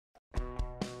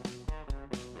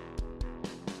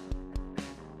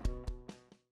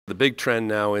the big trend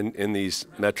now in these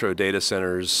metro data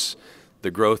centers,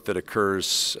 the growth that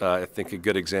occurs, I think a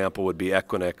good example would be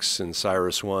Equinix and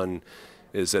CyrusOne,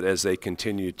 is that as they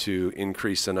continue to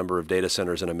increase the number of data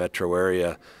centers in a metro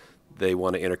area, they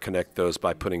want to interconnect those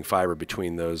by putting fiber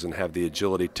between those and have the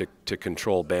agility to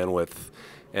control bandwidth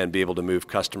and be able to move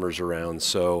customers around.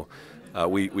 So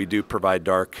we do provide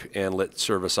dark and lit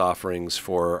service offerings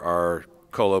for our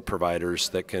colo providers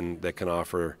that can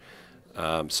offer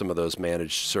some of those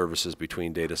managed services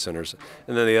between data centers.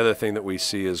 And then the other thing that we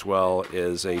see as well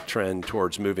is a trend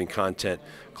towards moving content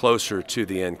closer to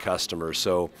the end customer.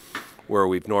 So where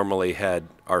we've normally had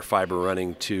our fiber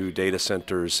running to data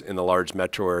centers in the large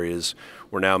metro areas,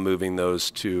 we're now moving those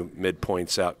to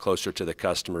midpoints out closer to the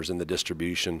customers in the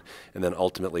distribution, and then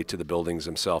ultimately to the buildings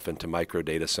themselves and to micro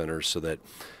data centers, so that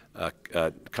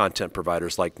content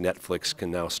providers like Netflix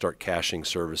can now start caching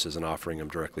services and offering them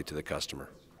directly to the customer.